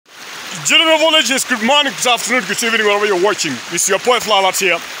General villages, good morning, good afternoon, good evening, wherever you're watching. It's your boy flyalert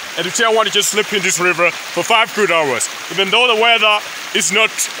here, and today I want to just slip in this river for 5 good hours. Even though the weather is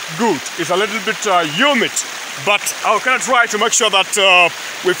not good, it's a little bit humid, but I'll kind of try to make sure that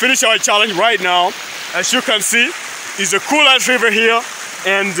we finish our challenge right now. As you can see, it's the coolest river here,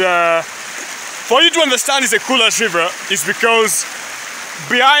 and for you to understand it's the coolest river is because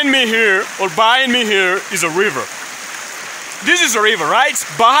behind me here is a river. This is a river, right?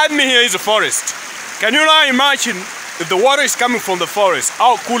 Behind me here is a forest. Can you now imagine if the water is coming from the forest,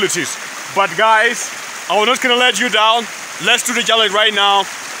 how cool it is? But guys, I'm not gonna let you down. Let's do the challenge right now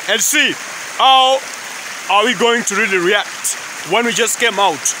and see how are we going to really react when we just came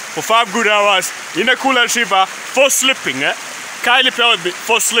out for 5 good hours in a cooler river for sleeping. Kindly bear with me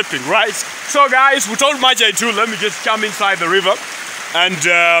for sleeping, right? So guys, without much ado, let me just jump inside the river and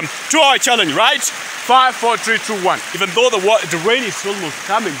do our challenge, right? 5, 4, 3, 2, 1. Even though the rain is almost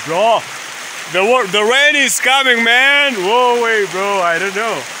coming, bro. The rain is coming, man. Whoa, wait, bro. I don't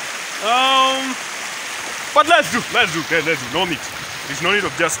know. But let's do. No need. There's no need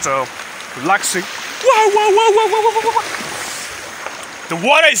of just relaxing. Whoa. The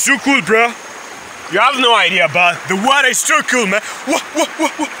water is too cool, bro. You have no idea, but the water is too cool, man. Whoa.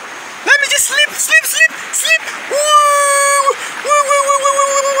 Let me just sleep.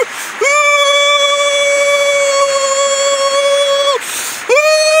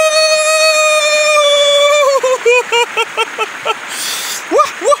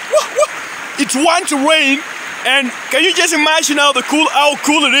 It's want to rain, and can you just imagine how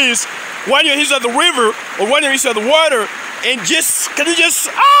cool it is when you're inside the river or when you're inside the water, and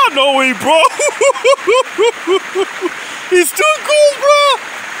no way, bro. It's too cool, bro.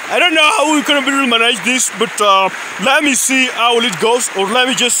 I don't know how we're gonna really manage this, but let me see how it goes, or let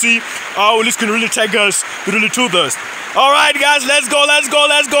me just see how it can really take us really to this. All right, guys, let's go.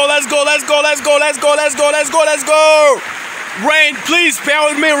 Rain, please bear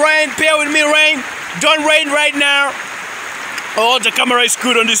with me, rain. Don't rain right now. Oh, the camera is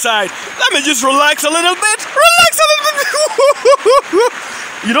good on this side. Let me just relax a little bit.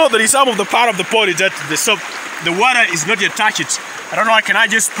 You know, there is some of the part of the body that the water is not yet touched. I don't know, can I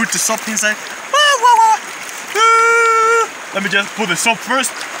just put the soap inside? Let me just put the soap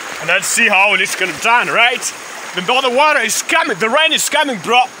first, and let's see how it's gonna be done, right? Even though the water is coming, the rain is coming,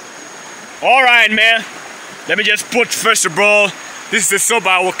 bro. All right, man. Let me just put, first of all, this is the soap,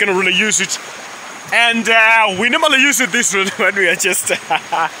 we're gonna really use it. And we normally use it this one when we are just,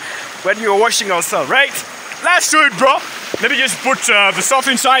 when we are washing ourselves, right? Let's do it, bro. Let me just put the soap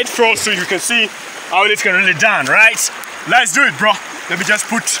inside first so you can see how it's gonna really done, right? Let's do it, bro. Let me just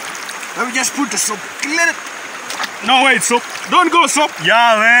put the soap. Let it. No, wait, soap. Don't go, soap.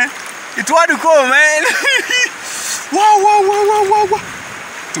 Yeah, man. It's what to go, man. Whoa.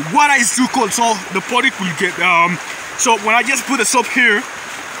 The water is too cold, so the potty will get so when I just put the soap here,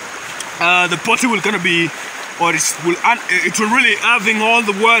 the potty will gonna be, or it will really having all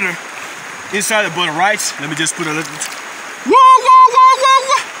the water inside the bottle, right? Let me just put a little bit. Whoa.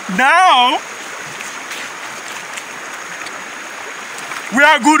 Now we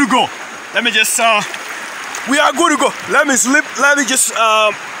are good to go. Let me just we are good to go. Let me sleep. Let me just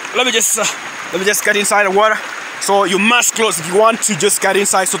get inside the water. So you must close if you want to just get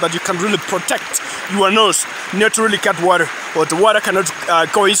inside so that you can really protect your nose, not to really cut water, or the water cannot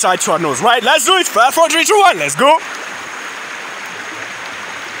go inside your nose, right? Let's do it. 5, 4, 3, 2, 1. Let's go.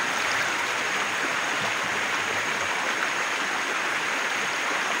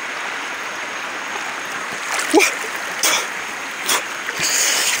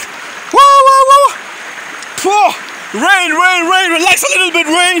 Rain, relax a little bit,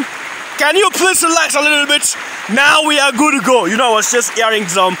 rain. Can you please relax a little bit? Now we are good to go. You know, I was just hearing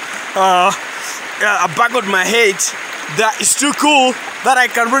some back of my head that is too cool that I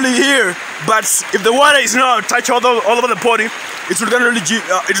can really hear. But if the water is not touch all over the body, it's gonna really,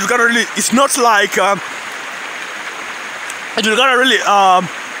 it's not like it's gonna really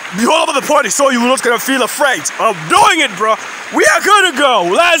be all over the body, so you're not gonna feel afraid of doing it, bro. We are good to go.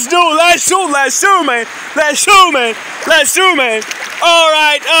 Let's do, man. All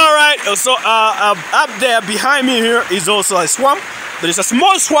right. Also, up there behind me here is also a swamp. There is a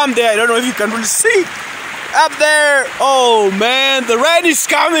small swamp there. I don't know if you can really see up there. Oh man, the rain is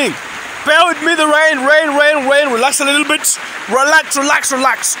coming. Bear with me, the rain. Relax a little bit. Relax.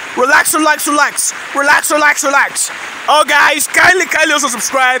 Oh guys, kindly also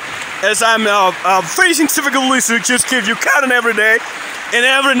subscribe, as I'm finishing difficult research, just keep you counting every day. and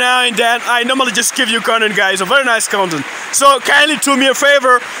every now and then I normally just give you content, guys, a very nice content. So kindly do me a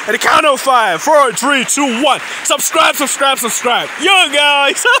favor at the count of 5, 4, 3, 2, 1. Subscribe, subscribe, subscribe. Yo,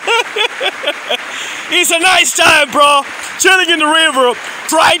 guys. It's a nice time, bro. Chilling in the river.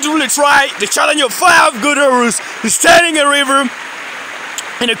 Try the challenge of 5 good hours. Standing in the river,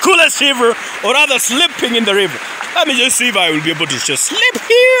 in the coolest river, or rather sleeping in the river. Let me just see if I will be able to just sleep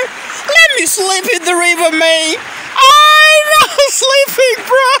here. Let me sleep in the river, man. I'm not sleeping,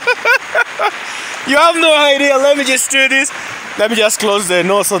 bro. You have no idea. Let me just do this. Let me just close the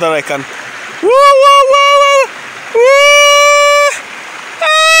nose so that I can. Woo, woo, woo, woo.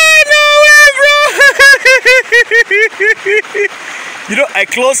 You know, I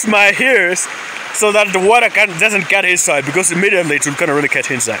close my ears so that the water doesn't get inside, because immediately it will kind of really get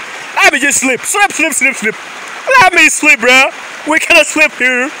inside. Let me just sleep. Sleep, sleep, sleep, sleep. Let me sleep, bro. We cannot sleep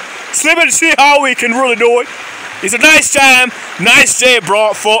here. Sleep and see how we can really do it. It's a nice time, nice day,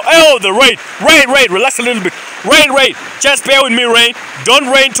 bro, for the rain. Rain, relax a little bit. Rain, just bear with me, rain. Don't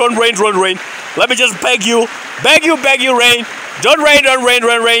rain. Let me just beg you, rain. Don't rain. Don't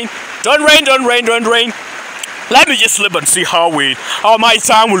rain. Let me just sleep and see how my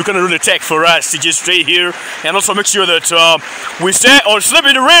time will gonna really take for us to just stay here, and also make sure that we stay or sleep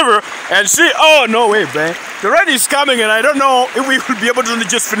in the river and see. Oh no, wait, man. The rain is coming, and I don't know if we will be able to really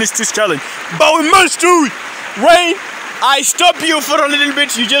just finish this challenge, but we must do it. Rain, I stop you for a little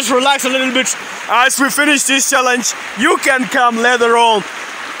bit. You just relax a little bit as we finish this challenge. You can come later on.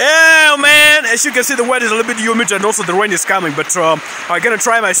 Yeah, man, as you can see, the weather is a little bit humid and also the rain is coming, but I'm gonna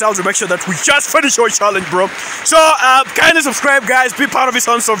try myself to make sure that we just finish our challenge, bro. So kindly subscribe, guys, be part of this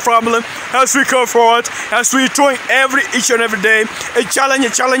awesome family as we go forward, as we doing each and every day a challenge,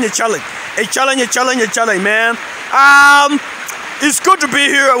 man. It's good to be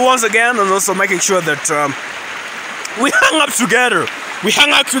here once again, and also making sure that we hang up together.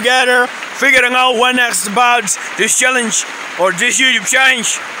 Figuring out what next about this challenge or this YouTube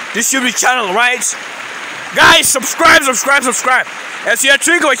challenge, this YouTube channel, right? Guys, subscribe. As you are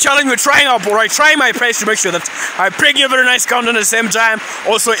doing a challenge, we're trying out, or I try my best to make sure that I bring you very nice content at the same time.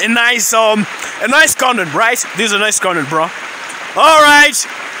 Also a nice content, right? This is a nice content, bro. Alright,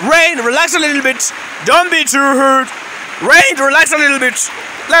 rain, relax a little bit. Don't be too hurt. Rain, relax a little bit.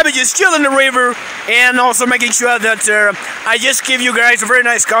 Let me just chill in the river, and also making sure that I just give you guys a very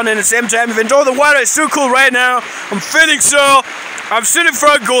nice content at the same time. Even though the water is too cool right now, I'm feeling for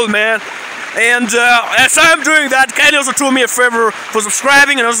good, man. And as I'm doing that, kindly also do me a favor for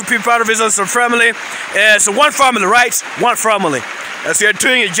subscribing and also be part of this awesome family. So one family, right? One family. As you're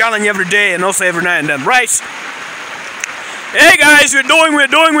doing a challenge every day and also every now and then, right? Hey guys, we're doing. I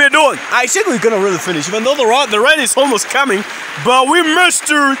think we're gonna really finish, even though the rain is almost coming, but we must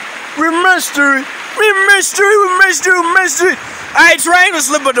do it. I trying to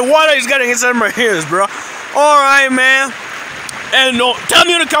sleep, but the water is getting inside my ears, bro. Alright, man. And tell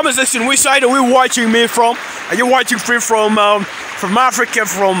me in the comment section which side are we watching me from. Are you watching me from Africa,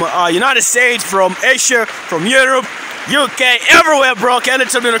 from United States, from Asia, from Europe, UK, everywhere, bro? Can you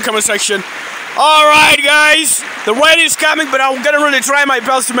tell me in the comment section? Alright, guys, the rain is coming, but I'm gonna really try my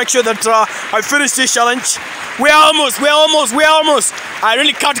best to make sure that I finish this challenge. We're almost. I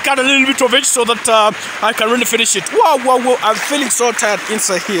really cut a little bit of it so that I can really finish it. Whoa, I'm feeling so tired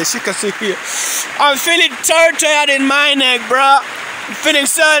inside here, as you can see here. I'm feeling so tired in my neck, bro. I'm feeling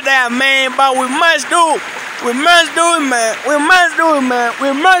so tired, man, but we must do it. We must do it, man.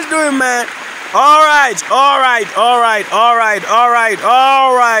 Alright.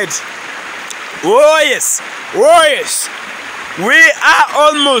 Oh yes, we are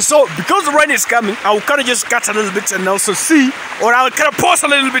almost. So because the rain is coming, I will kind of just cut a little bit and also see, or I will kind of pause a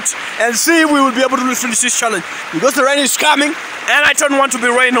little bit and see if we will be able to finish this challenge, because the rain is coming and I don't want to be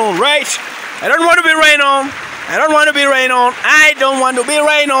rain on, right? I don't want to be rain on.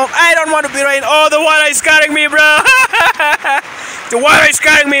 Oh, the water is scaring me, bro. The water is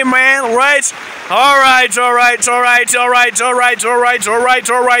scaring me, man, right? Alright.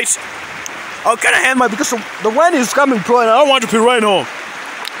 I'll kind of hand my, because the wind is coming, bro, and I don't want to be right on.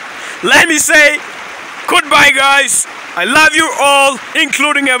 Let me say goodbye, guys. I love you all,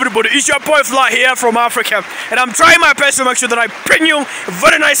 including everybody. It's your boy Fly here from Africa, and I'm trying my best to make sure that I bring you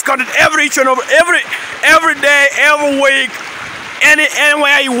very nice content every day, every week,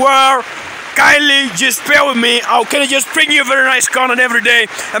 anywhere you are. kindly just bear with me. I'll kind of just bring you very nice content every day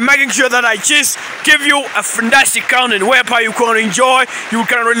and making sure that I just give you a fantastic content whereby you can enjoy, you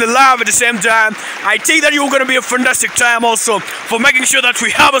can really laugh at the same time. I think that you're going to be a fantastic time also for making sure that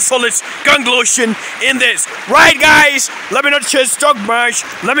we have a solid conclusion in this. Right, guys, let me not just talk much.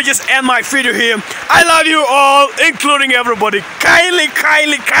 Let me just end my video here. I love you all, including everybody. Kindly,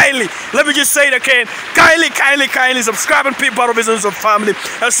 let me just say it again. Kindly subscribe and be part of business of family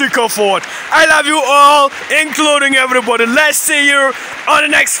as we go forward. I love you all, including everybody. Let's see you on the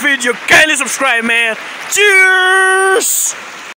next video. Kindly subscribe, man. Cheers.